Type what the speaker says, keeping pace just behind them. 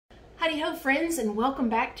Howdy ho friends, and welcome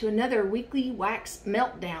back to another weekly wax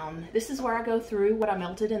meltdown. This is where I go through what I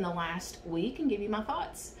melted in the last week and give you my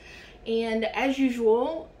thoughts. And as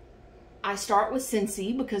usual, I start with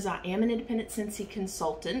Scentsy because I am an independent Scentsy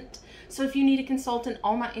consultant. So if you need a consultant,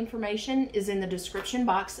 all my information is in the description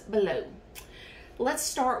box below. Let's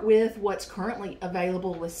start with what's currently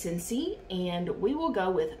available with Scentsy, and we will go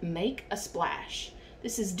with Make a Splash.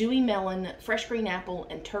 This is Dewy Melon, Fresh Green Apple,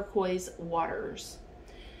 and Turquoise Waters.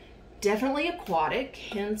 Definitely aquatic,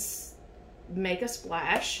 hence Make a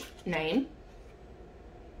Splash name.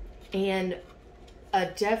 And a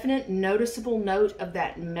definite noticeable note of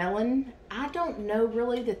that melon. I don't know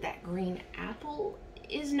really that green apple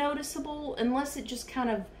is noticeable unless it just kind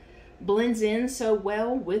of blends in so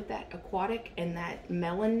well with that aquatic and that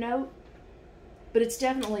melon note. But it's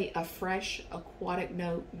definitely a fresh aquatic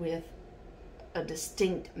note with a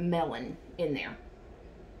distinct melon in there.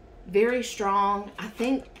 Very strong, I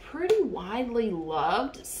think pretty widely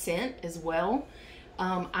loved scent as well.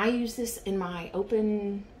 I use this in my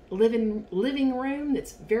open living room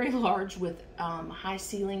that's very large with high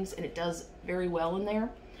ceilings, and it does very well in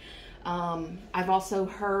there. I've also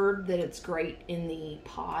heard that it's great in the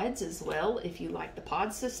pods as well if you like the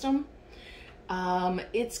pod system.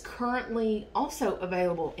 It's currently also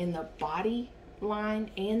available in the body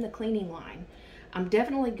line and the cleaning line. I'm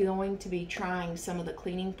definitely going to be trying some of the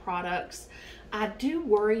cleaning products. I do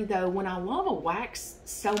worry though, when I love a wax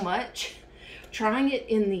so much, trying it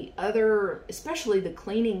in the other, especially the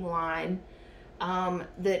cleaning line,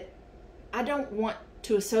 that I don't want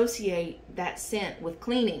to associate that scent with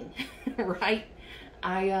cleaning, right?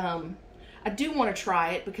 I do want to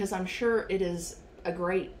try it because I'm sure it is a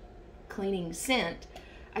great cleaning scent.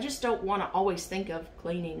 I just don't want to always think of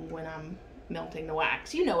cleaning when I'm melting the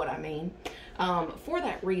wax. You know what I mean. For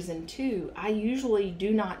that reason too, I usually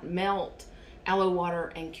do not melt aloe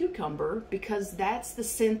water and cucumber because that's the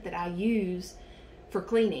scent that I use for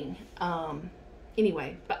cleaning.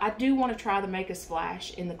 Anyway, but I do want to try the Make a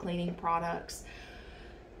Splash in the cleaning products,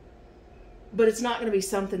 but it's not going to be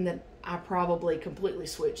something that I probably completely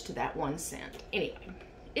switch to that one scent. Anyway,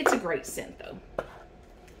 it's a great scent though.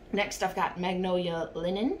 Next I've got Magnolia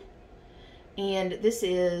Linen, and this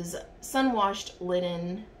is sun-washed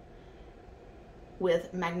linen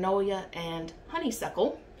with magnolia and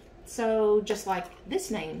honeysuckle. So just like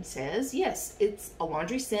this name says, yes, it's a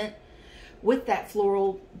laundry scent with that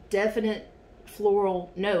floral, definite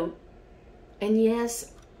floral note. And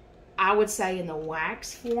yes, I would say in the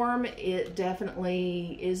wax form, it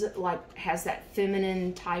definitely is like, has that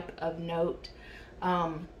feminine type of note.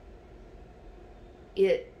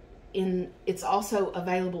 It's also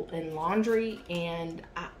available in laundry, and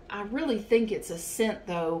I really think it's a scent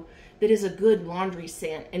though that is a good laundry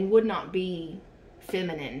scent and would not be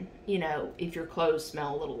feminine, you know, if your clothes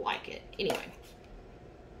smell a little like it. Anyway,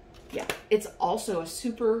 yeah, it's also a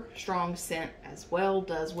super strong scent as well,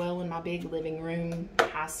 does well in my big living room,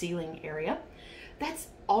 high ceiling area. That's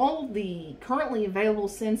all the currently available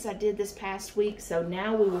scents I did this past week. So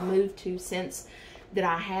now we will move to scents that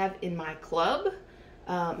I have in my club,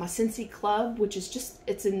 my Scentsy Club, which is just,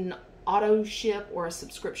 it's an auto ship or a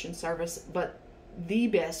subscription service, but the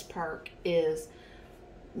best perk is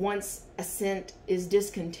once a scent is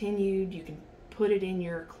discontinued, you can put it in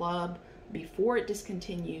your club before it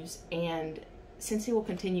discontinues, and Scentsy will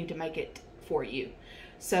continue to make it for you.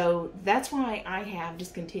 So that's why I have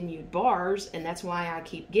discontinued bars, and that's why I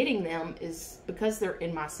keep getting them, is because they're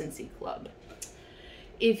in my Scentsy Club.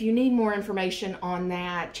 If you need more information on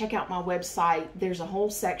that, check out my website. There's a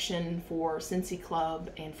whole section for Scentsy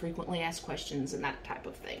Club and frequently asked questions and that type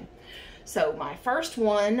of thing. So my first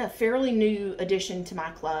one, a fairly new addition to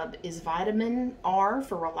my club, is Vitamin R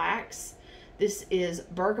for Relax. This is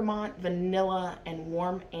bergamot, vanilla, and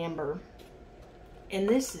warm amber. And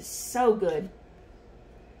this is so good.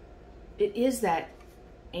 It is that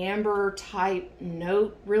amber type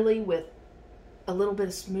note really, with a little bit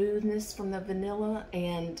of smoothness from the vanilla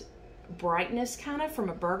and brightness kind of from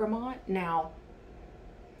a bergamot. Now,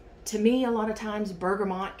 to me, a lot of times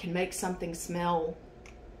bergamot can make something smell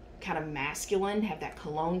kind of masculine, have that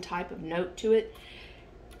cologne type of note to it.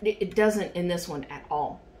 It doesn't in this one at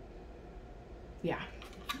all. Yeah,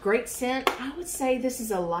 great scent. I would say this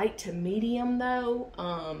is a light to medium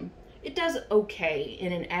though. It does okay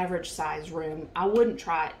in an average size room. I wouldn't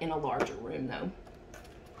try it in a larger room though.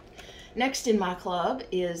 Next in my club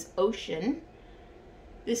is Ocean.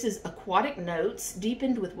 This is aquatic notes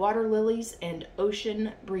deepened with water lilies and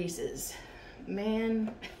ocean breezes.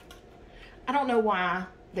 Man, I don't know why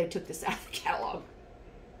they took this out of the catalog.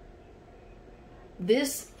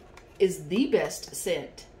 This is the best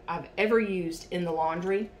scent I've ever used in the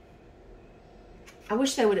laundry. I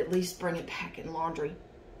wish they would at least bring it back in laundry.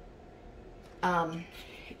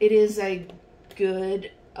 It is a good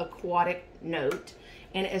aquatic note.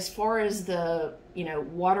 And as far as the, you know,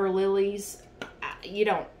 water lilies, you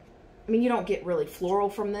don't get really floral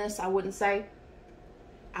from this, I wouldn't say.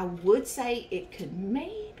 I would say it could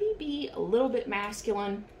maybe be a little bit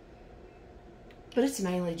masculine, but it's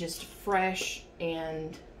mainly just fresh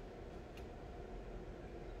and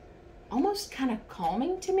almost kind of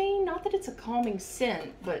calming to me. Not that it's a calming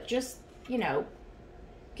scent, but just, you know,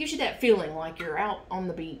 gives you that feeling like you're out on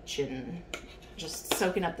the beach and just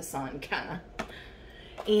soaking up the sun, kind of.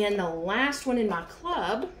 And the last one in my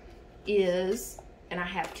club is, and I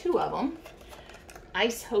have 2 of them,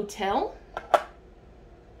 Ice Hotel.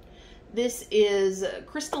 This is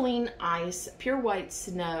crystalline ice, pure white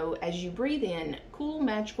snow. As you breathe in, cool,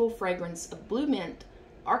 magical fragrance of blue mint,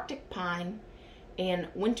 Arctic pine, and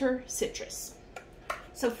winter citrus.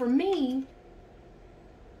 So for me,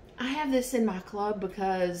 I have this in my club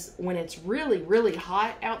because when it's really, really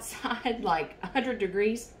hot outside, like 100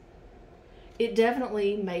 degrees, it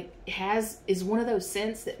definitely is one of those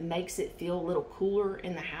scents that makes it feel a little cooler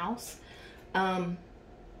in the house.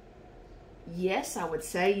 Yes, I would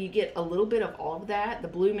say you get a little bit of all of that, the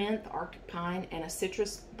blue mint, the Arctic pine, and a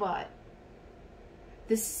citrus, but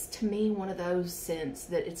this is, to me, one of those scents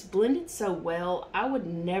that it's blended so well, I would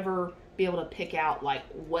never be able to pick out like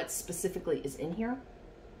what specifically is in here.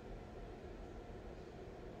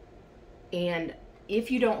 And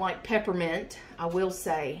if you don't like peppermint, I will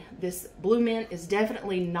say this blue mint is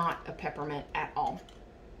definitely not a peppermint at all.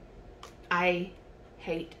 I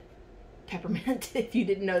hate peppermint, if you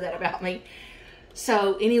didn't know that about me.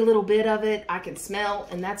 So any little bit of it I can smell,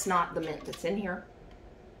 and that's not the mint that's in here.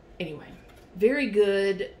 Anyway, very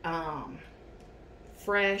good,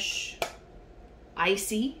 fresh,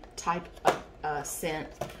 icy type of scent.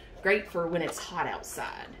 Great for when it's hot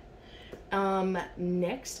outside.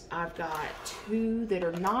 Next, I've got 2 that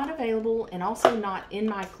are not available and also not in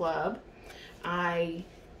my club. I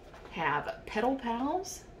have Petal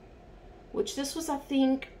Pals, which this was, I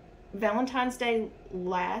think, Valentine's Day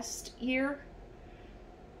last year.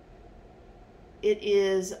 It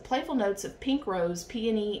is playful notes of pink rose,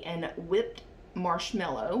 peony, and whipped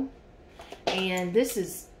marshmallow. And this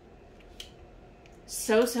is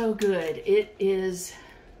so, so good. It is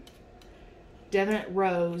definite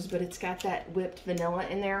rose, but it's got that whipped vanilla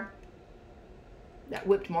in there. That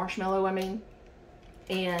whipped marshmallow, I mean.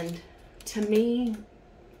 And to me,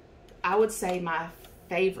 I would say my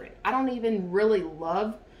favorite. I don't even really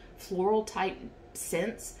love floral type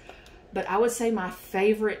scents, but I would say my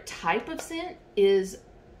favorite type of scent is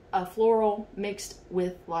a floral mixed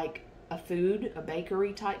with like a food, a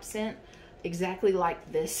bakery type scent, exactly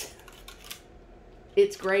like this.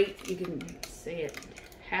 It's great. You can see it.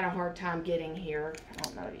 Had a hard time getting here. I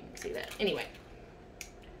don't know if you can see that. Anyway,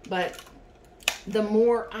 but the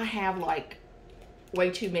more I have, like,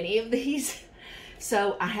 way too many of these.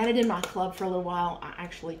 So I had it in my club for a little while. I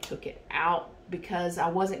actually took it out because I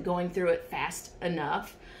wasn't going through it fast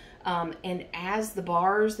enough. And as the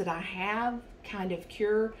bars that I have kind of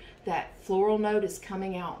cure, that floral note is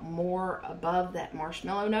coming out more above that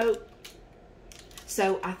marshmallow note.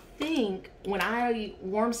 So I think when I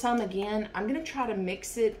warm some again, I'm going to try to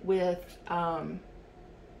mix it with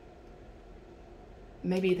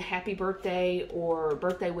maybe the Happy Birthday or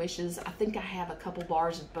Birthday Wishes. I think I have a couple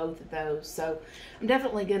bars of both of those. So I'm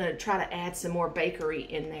definitely going to try to add some more bakery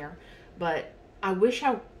in there. But I wish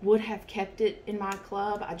I would have kept it in my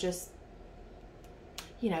club. I just,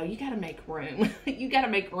 you know, you got to make room. You got to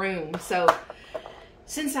make room. So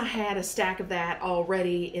since I had a stack of that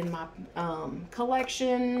already in my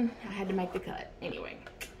collection, I had to make the cut. Anyway,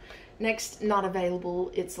 next, not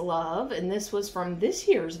available, it's Love. And this was from this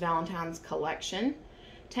year's Valentine's collection.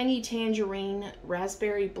 Tangy Tangerine,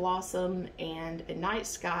 Raspberry Blossom, and a Night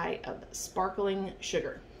Sky of Sparkling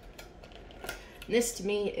Sugar. And this to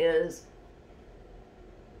me is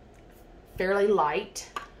fairly light.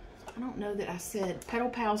 I don't know that I said Petal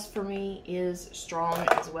Pals for me is strong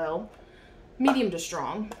as well. Medium to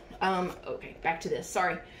strong. Okay, back to this.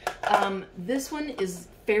 Sorry. This one is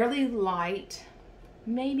fairly light,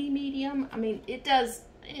 maybe medium. I mean, it does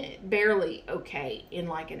barely okay in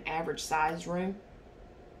like an average size room.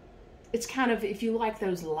 It's kind of, if you like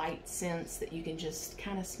those light scents that you can just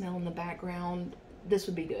kind of smell in the background, this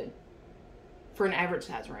would be good for an average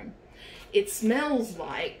size room. It smells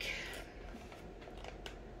like,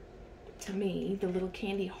 to me, the little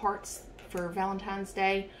candy hearts for Valentine's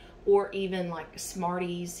Day, or even like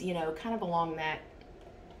Smarties, you know, kind of along that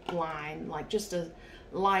line, like just a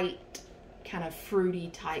light kind of fruity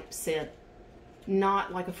type scent.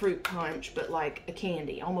 not like a fruit punch, but like a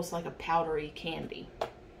candy, almost like a powdery candy.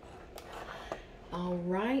 All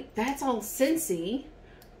right, that's all Scentsy.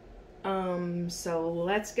 So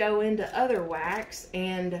let's go into other wax.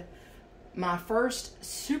 And my first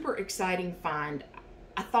super exciting find,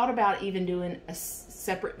 I thought about even doing a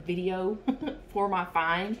separate video for my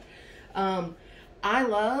find. I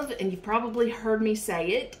love, and you've probably heard me say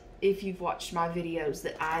it if you've watched my videos,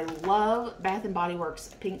 that I love Bath & Body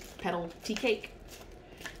Works Pink Petal Tea Cake.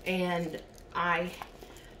 And I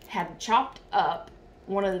had chopped up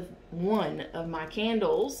one of my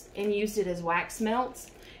candles and used it as wax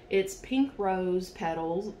melts. It's pink rose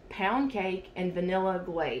petals, pound cake, and vanilla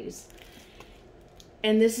glaze.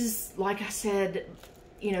 And this is, like I said,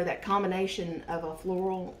 you know, that combination of a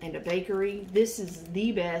floral and a bakery. This is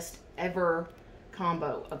the best ever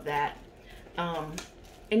combo of that.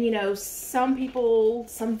 And you know, some people,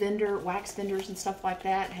 some wax vendors and stuff like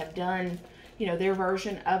that have done, you know, their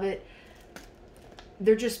version of it.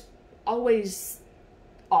 They're just always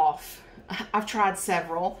off. I've tried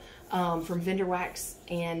several from vendor wax,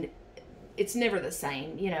 and it's never the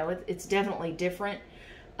same. You know, it's definitely different.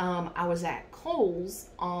 I was at Kohl's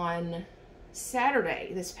on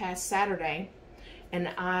Saturday, this past Saturday, and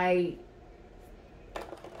I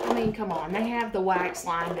mean, come on, they have the wax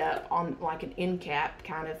lined up on like an end cap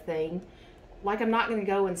kind of thing. Like, I'm not going to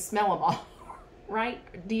go and smell them all, right?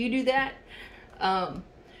 Do you do that?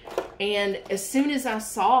 And as soon as I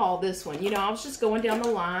saw this one, you know, I was just going down the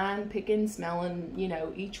line, picking, smelling, you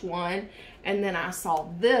know, each one. And then I saw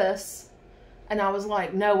this, and I was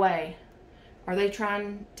like, no way. Are they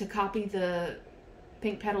trying to copy the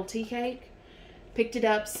Pink Petal Tea Cake? Picked it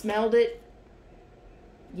up, smelled it.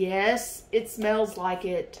 Yes, it smells like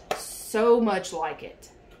it. So much like it.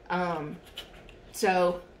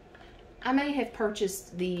 So I may have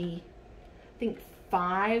purchased the, I think,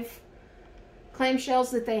 5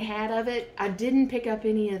 clamshells that they had of it. I didn't pick up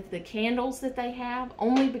any of the candles that they have,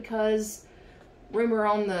 only because rumor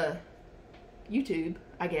on the YouTube,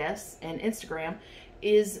 I guess, and Instagram,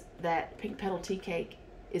 is that Pink Petal Tea Cake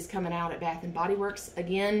is coming out at Bath & Body Works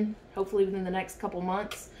again, hopefully within the next couple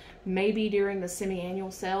months, maybe during the semi-annual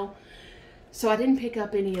sale. So I didn't pick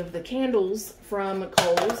up any of the candles from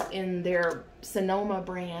Kohl's in their Sonoma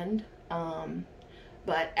brand.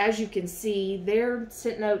 But as you can see, their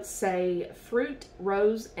scent notes say fruit,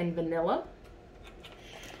 rose, and vanilla.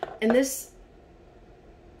 And this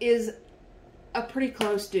is a pretty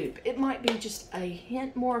close dupe. It might be just a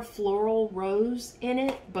hint more floral rose in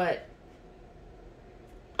it, but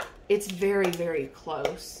it's very, very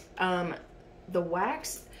close. The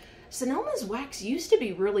wax, Sonoma's wax used to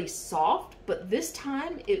be really soft, but this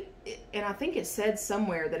time and I think it said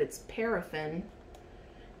somewhere that it's paraffin,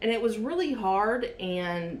 and it was really hard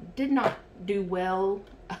and did not do well,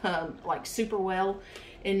 like super well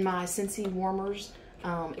in my Scentsy warmers,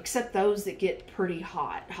 except those that get pretty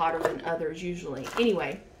hot, hotter than others usually.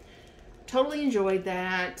 Anyway, totally enjoyed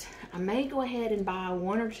that. I may go ahead and buy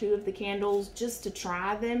 1 or 2 of the candles just to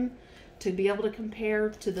try them, to be able to compare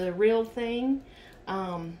to the real thing.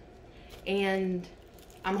 And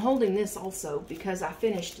I'm holding this also because I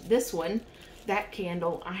finished this one. That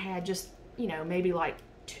candle, I had just, you know, maybe like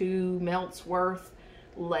 2 melts worth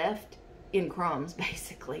left in crumbs,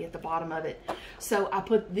 basically, at the bottom of it. So I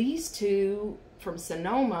put these 2 from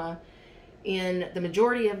Sonoma in the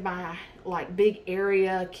majority of my, like, big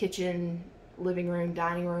area, kitchen, living room,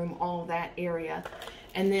 dining room, all that area.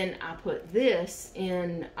 And then I put this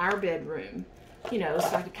in our bedroom, you know,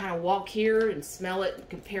 so I could kind of walk here and smell it and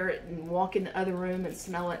compare it, and walk in the other room and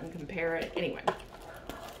smell it and compare it. Anyway,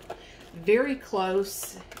 very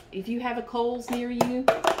close. If you have a Kohl's near you,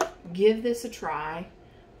 give this a try.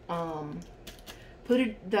 Put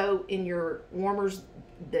it, though, in your warmers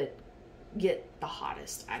that get the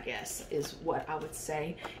hottest, I guess, is what I would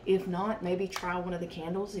say. If not, maybe try one of the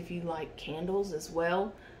candles if you like candles as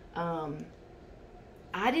well.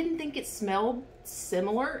 I didn't think it smelled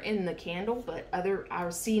similar in the candle, but I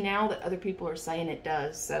see now that other people are saying it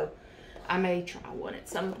does, so I may try one at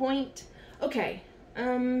some point. Okay,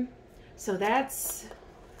 so that's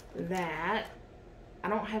that. I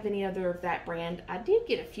don't have any other of that brand. I did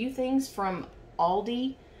get a few things from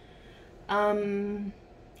Aldi,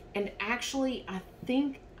 and actually I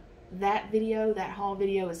think that haul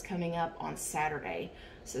video is coming up on Saturday.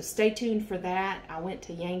 So stay tuned for that. I went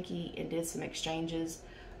to Yankee and did some exchanges,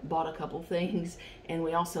 bought a couple things, and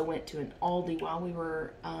we also went to an Aldi while we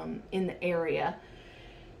were in the area.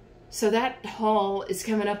 So that haul is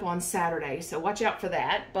coming up on Saturday, so watch out for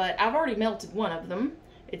that. But I've already melted one of them.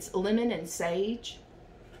 It's lemon and sage.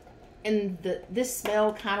 And this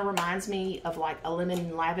smell kind of reminds me of like a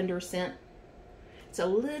lemon lavender scent. It's a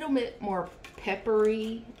little bit more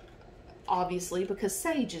peppery, obviously, because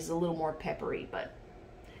sage is a little more peppery, but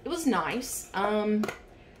it was nice.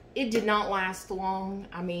 It did not last long.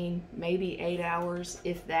 I mean, maybe 8 hours,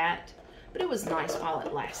 if that, but it was nice while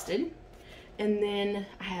it lasted. And then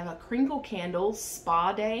I have a Kringle candle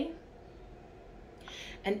spa day.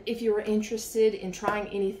 And if you're interested in trying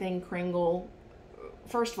anything Kringle,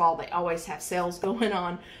 first of all, they always have sales going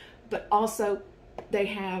on, but also they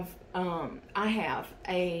have, I have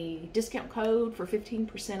a discount code for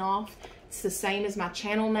 15% off. It's the same as my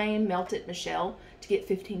channel name, Melt It Michelle, to get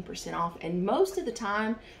 15% off. And most of the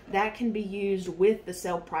time, that can be used with the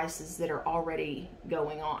sale prices that are already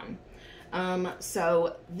going on.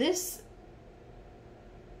 So this,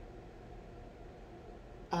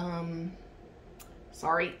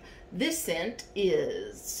 this scent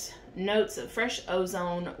is notes of fresh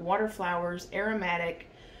ozone, water flowers, aromatic,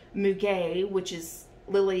 muguet, which is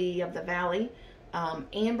lily of the valley,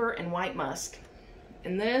 amber, and white musk.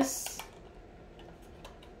 And this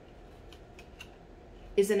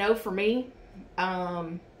is a no for me.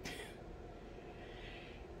 I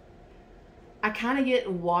kind of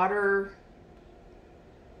get water,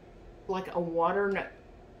 like a water,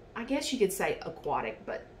 I guess you could say aquatic,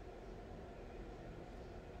 but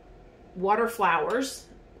water flowers,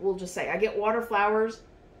 we'll just say I get water flowers,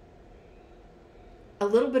 a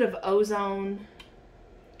little bit of ozone,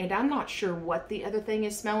 and I'm not sure what the other thing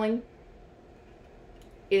is smelling.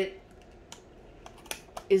 It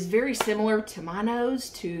is very similar to my nose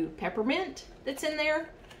to peppermint that's in there.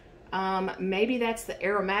 Maybe that's the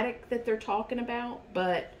aromatic that they're talking about,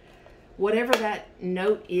 but whatever that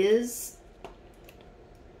note is,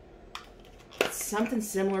 it's something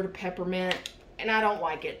similar to peppermint, and I don't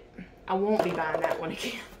like it. I won't be buying that one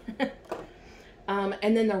again.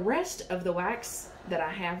 And then the rest of the wax that I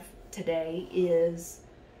have today is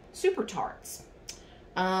Super Tarts.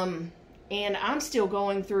 And I'm still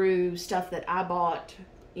going through stuff that I bought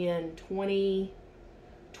in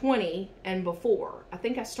 2020 and before. I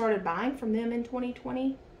think I started buying from them in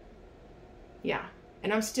 2020. Yeah,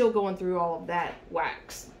 and I'm still going through all of that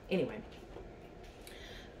wax. Anyway,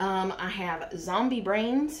 I have Zombie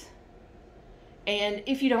Brains. And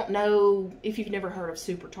if you don't know, if you've never heard of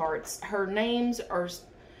Super Tarts, her names are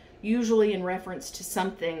usually in reference to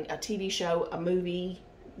something, a TV show, a movie,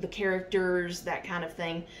 the characters, that kind of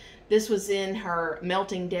thing. This was in her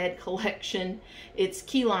Melting Dead collection. It's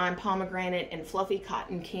key lime, pomegranate, and fluffy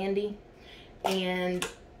cotton candy. And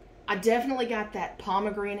I definitely got that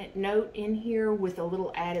pomegranate note in here with a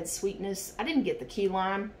little added sweetness. I didn't get the key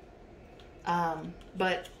lime,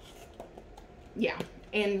 but yeah.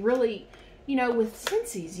 And really, you know, with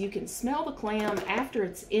Scentsys, you can smell the clam after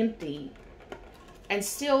it's empty and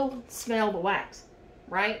still smell the wax,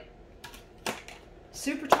 right?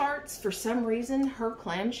 Super Tarts, for some reason, her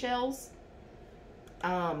clamshells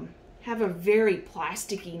have a very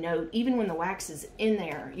plasticky note. Even when the wax is in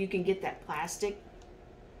there, you can get that plastic.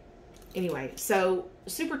 Anyway, so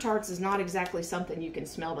Super Tarts is not exactly something you can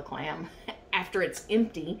smell the clam after it's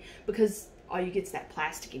empty, because all you get is that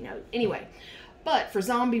plasticky note. Anyway, but for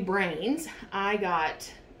Zombie Brains, I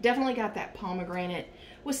definitely got that pomegranate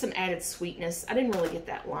with some added sweetness. I didn't really get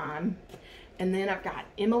that lime. And then I've got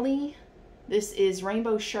Emily. This is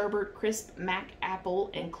Rainbow Sherbet, Crisp Mac Apple,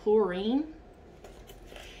 and Chlorine.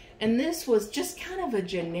 And this was just kind of a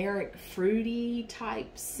generic fruity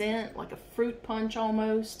type scent, like a fruit punch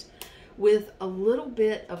almost, with a little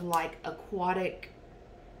bit of like aquatic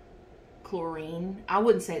chlorine. I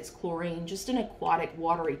wouldn't say it's chlorine, just an aquatic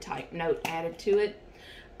watery type note added to it.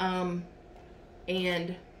 And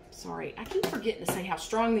sorry, I keep forgetting to say how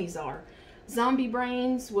strong these are. Zombie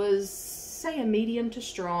Brains was, say, a medium to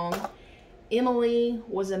strong. Emily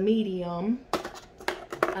was a medium.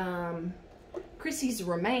 Chrissy's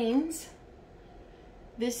Remains.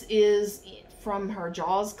 This is from her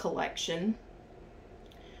Jaws collection.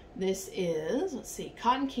 This is, let's see,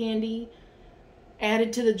 cotton candy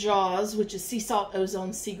added to the Jaws, which is sea salt,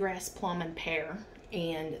 ozone, seagrass, plum, and pear.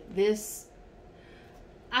 And this,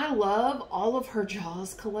 I love all of her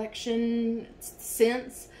Jaws collection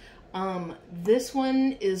scents. This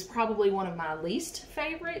one is probably one of my least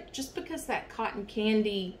favorite, just because that cotton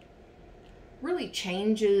candy really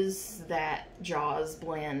changes that Jaws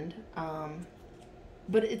blend.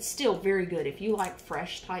 But it's still very good. If you like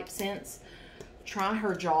fresh type scents, try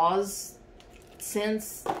her Jaws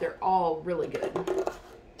scents. They're all really good.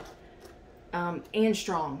 And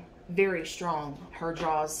strong, very strong. Her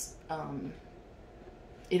Jaws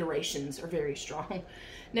iterations are very strong.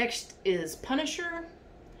 Next is Punisher.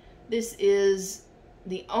 This is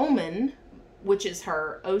the Omen which is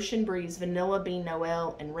her Ocean Breeze Vanilla Bean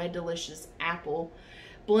Noel and Red Delicious Apple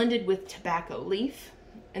blended with tobacco leaf.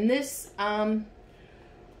 And this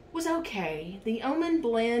was okay. The almond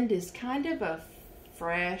blend is kind of a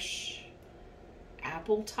fresh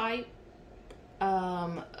apple type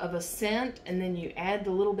of a scent, and then you add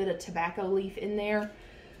the little bit of tobacco leaf in there.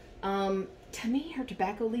 To me, her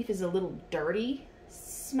tobacco leaf is a little dirty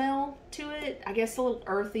smell to it. I guess a little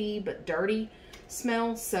earthy but dirty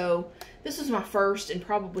smell. So this was my first and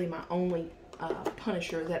probably my only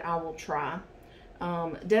Punisher that I will try.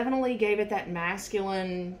 Definitely gave it that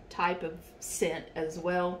masculine type of scent as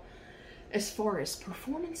well. As far as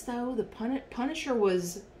performance though, the Punisher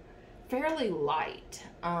was fairly light.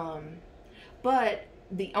 But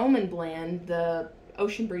the almond blend, the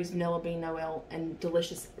Ocean Breeze Vanilla Bean Noel and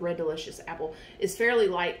Red Delicious Apple is fairly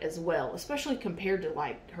light as well, especially compared to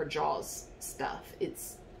like her Jaws stuff.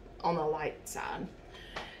 It's on the light side.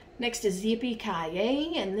 Next is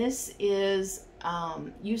Yippee-Ki-Yay, and this is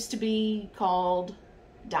used to be called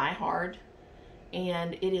Die Hard,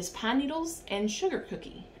 and it is pine needles and sugar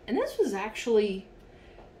cookie. And this was actually,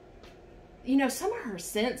 you know, some of her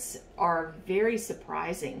scents are very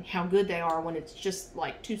surprising how good they are when it's just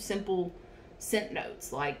like two simple scent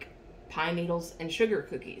notes like pine needles and sugar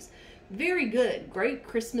cookies. Very good, great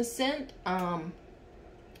Christmas scent.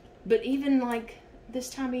 But even like this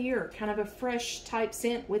time of year, kind of a fresh type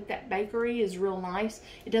scent with that bakery is real nice.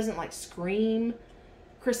 It doesn't like scream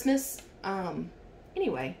Christmas.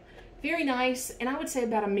 Anyway, very nice, and I would say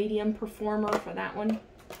about a medium performer for that one.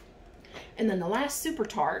 And then the last Super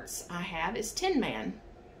Tarts I have is Tin Man.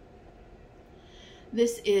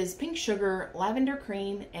 This is pink sugar, lavender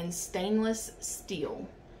cream, and stainless steel.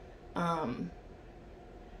 And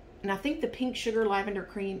I think the pink sugar lavender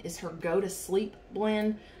cream is her go to sleep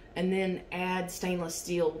blend, and then add stainless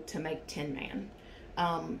steel to make Tin Man.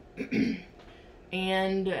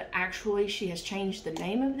 And actually she has changed the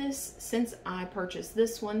name of this since I purchased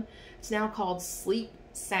this one. It's now called Sleep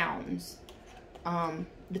Sounds.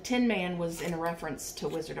 The Tin Man was in a reference to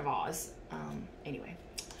Wizard of Oz. Anyway,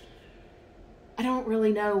 I don't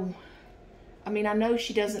really know. I mean, I know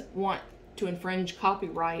she doesn't want to infringe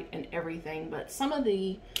copyright and everything, but some of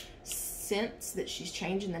the scents that she's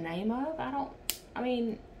changing the name of, I don't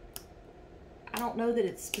know that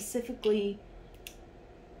it's specifically,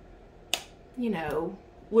 you know,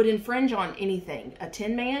 would infringe on anything. A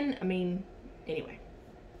Tin Man, I mean, anyway,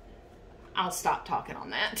 I'll stop talking on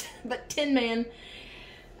that. But Tin Man,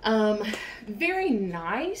 very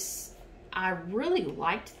nice. I really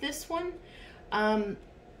liked this one.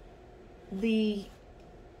 The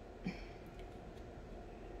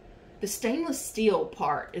stainless steel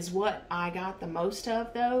part is what I got the most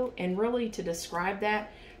of though, and really to describe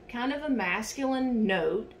that, kind of a masculine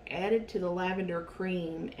note added to the lavender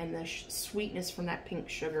cream and the sweetness from that pink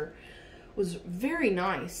sugar was very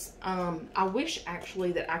nice. I wish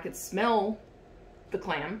actually that I could smell the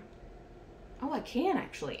clam. Oh, I can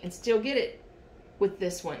actually, and still get it with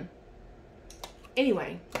this one.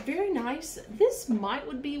 Anyway, very nice. This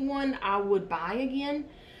would be one I would buy again,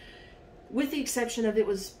 with the exception of it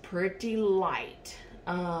was pretty light.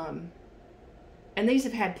 And these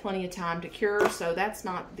have had plenty of time to cure, so that's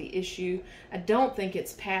not the issue. I don't think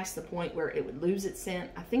it's past the point where it would lose its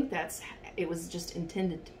scent. I think it was just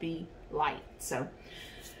intended to be light. So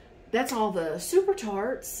that's all the Super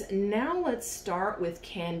Tarts. Now let's start with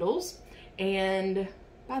candles. And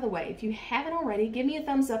by the way, if you haven't already, give me a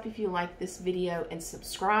thumbs up if you like this video, and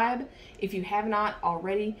subscribe if you have not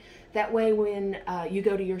already. That way when you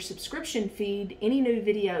go to your subscription feed, any new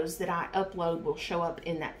videos that I upload will show up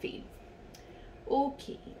in that feed.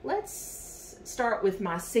 Okay, let's start with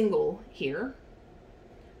my single here.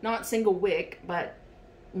 Not single wick, but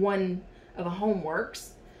one of a Homeworks.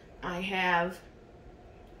 I have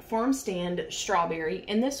Farm Stand Strawberry,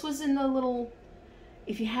 and this was in the little,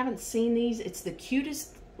 if you haven't seen these, it's the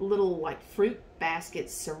cutest little like fruit basket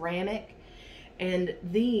ceramic. And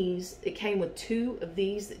these, it came with 2 of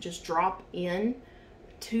these that just drop in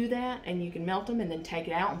to that, and you can melt them and then take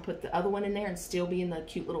it out and put the other one in there and still be in the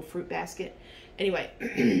cute little fruit basket.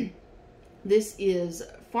 Anyway, this is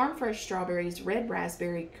Farm Fresh Strawberries, Red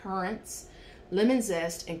Raspberry, Currants, Lemon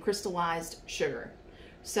Zest, and Crystallized Sugar.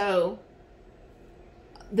 So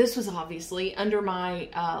this was obviously under my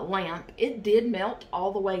lamp. It did melt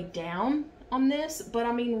all the way down on this, but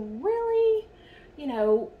I mean, really, you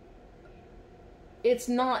know, it's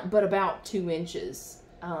not but about 2 inches.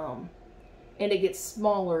 And it gets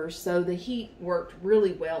smaller, so the heat worked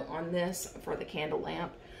really well on this for the candle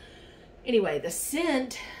lamp. Anyway, the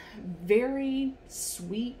scent, very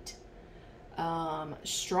sweet,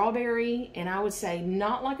 strawberry, and I would say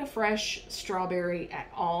not like a fresh strawberry at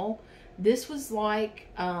all. This was like,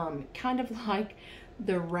 kind of like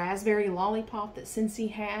the raspberry lollipop that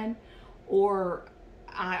Scentsy had, or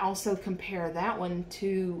I also compare that one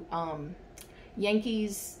to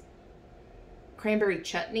Yankees cranberry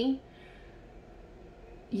chutney.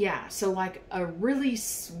 Yeah, so like a really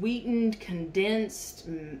sweetened, condensed,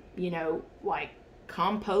 you know, like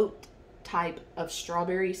compote type of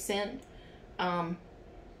strawberry scent. And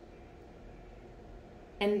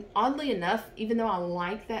oddly enough, even though I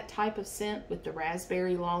like that type of scent with the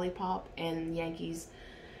raspberry lollipop and Yankees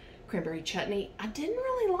cranberry chutney, I didn't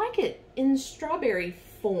really like it in strawberry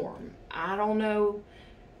form. I don't know.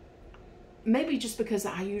 Maybe just because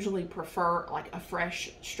I usually prefer like a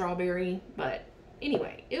fresh strawberry. But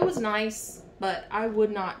anyway, it was nice, but I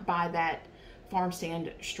would not buy that farm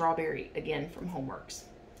stand strawberry again from Homeworks.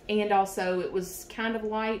 And also it was kind of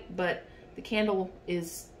light, but the candle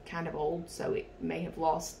is kind of old, so it may have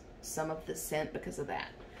lost some of the scent because of that.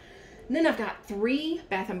 And then I've got 3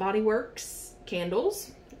 Bath & Body Works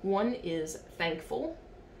candles. One is Thankful.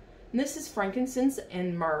 And this is frankincense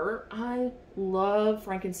and myrrh. I love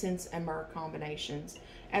frankincense and myrrh combinations.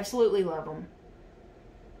 Absolutely love them.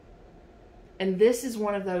 And this is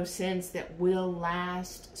one of those scents that will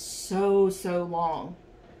last so long.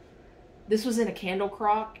 This was in a candle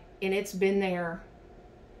crock, and it's been there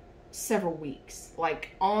several weeks,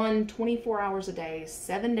 like on 24 hours a day,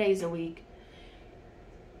 7 days a week,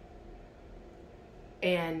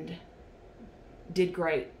 and did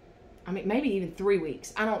great. I mean, maybe even 3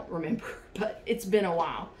 weeks. I don't remember, but it's been a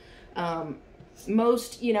while.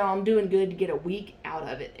 Most, you know, I'm doing good to get a week out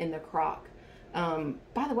of it in the crock.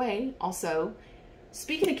 By the way, also,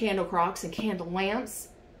 speaking of candle crocks and candle lamps,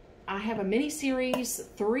 I have a mini series.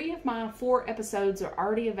 3 of my 4 episodes are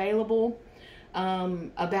already available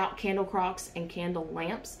about candle crocks and candle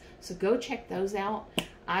lamps, so go check those out.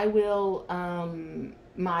 I will,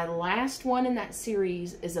 my last one in that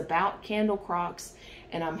series is about candle crocks,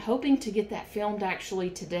 and I'm hoping to get that filmed actually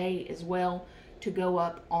today as well, to go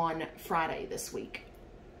up on Friday this week.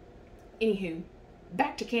 Anywho,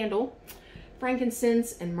 back to candle.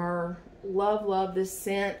 Frankincense and myrrh. Love this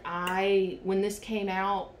scent. When this came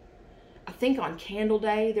out, I think on Candle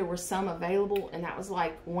Day, there were some available, and that was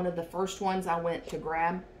like one of the first ones I went to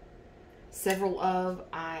grab several of.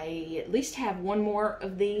 I at least have 1 more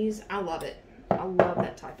of these. I love it. I love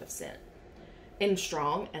that type of scent. And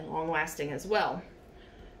strong and long lasting as well.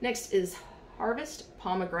 Next is Harvest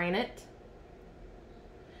Pomegranate.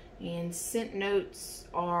 And scent notes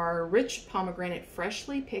are rich pomegranate,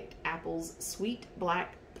 freshly picked apples, sweet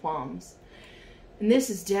black plums. And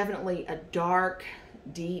this is definitely a dark,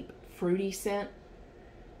 deep, fruity scent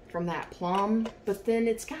from that plum, but then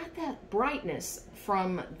it's got that brightness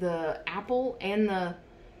from the apple and the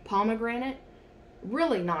pomegranate.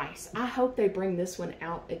 Really nice. I hope they bring this one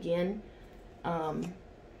out again.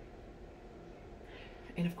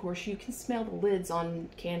 And of course you can smell the lids on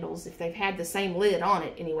candles if they've had the same lid on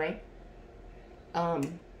it anyway,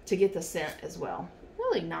 to get the scent as well.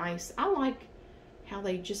 Really nice. I like how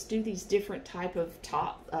they just do these different type of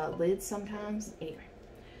top lids sometimes. Anyway,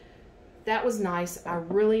 that was nice. I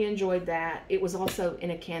really enjoyed that. It was also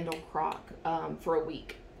in a candle crock for a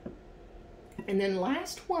week. And then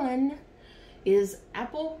last one is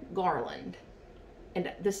Apple Garland.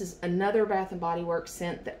 And this is another Bath & Body Works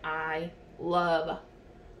scent that I love.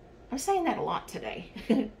 I'm saying that a lot today.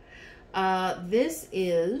 This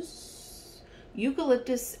is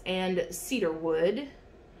eucalyptus and cedarwood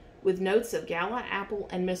with notes of gala apple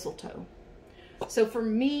and mistletoe. So for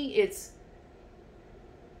me, it's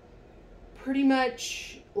pretty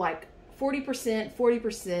much like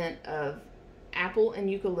 40% of apple and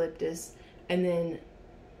eucalyptus, and then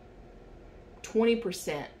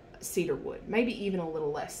 20% cedarwood, maybe even a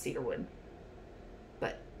little less cedarwood.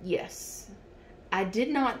 But yes, I did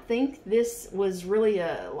not think this was really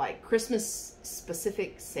a like Christmas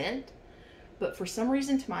specific scent, but for some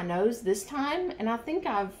reason to my nose this time, and I think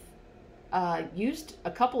I've used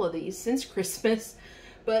a couple of these since Christmas,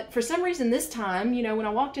 but for some reason this time, you know, when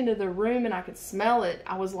I walked into the room and I could smell it,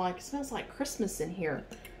 I was like, it smells like Christmas in here.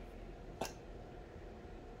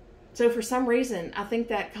 So for some reason, I think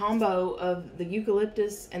that combo of the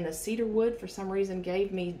eucalyptus and the cedarwood for some reason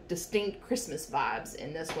gave me distinct Christmas vibes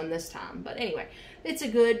in this one this time. But anyway, it's a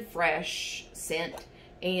good fresh scent.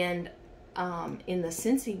 And in the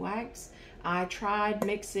Scentsy wax, I tried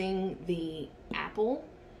mixing the apple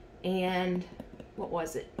and what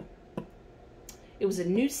was it? It was a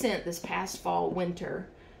new scent this past fall winter,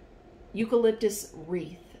 eucalyptus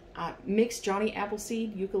wreath. Mixed Johnny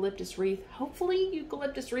Appleseed eucalyptus wreath. Hopefully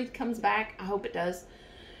eucalyptus wreath comes back. I hope it does.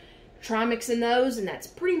 Try mixing those, and that's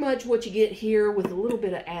pretty much what you get here with a little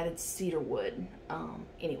bit of added cedar wood.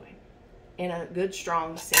 Anyway, and a good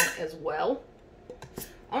strong scent as well.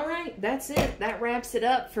 All right, that's it. That wraps it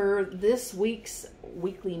up for this week's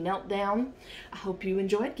weekly meltdown. I hope you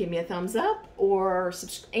enjoyed. Give me a thumbs up or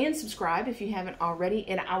subscribe if you haven't already.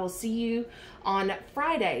 And I will see you on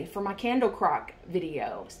Friday for my candle crock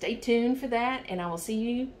video. Stay tuned for that, and I will see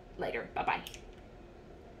you later. Bye-bye.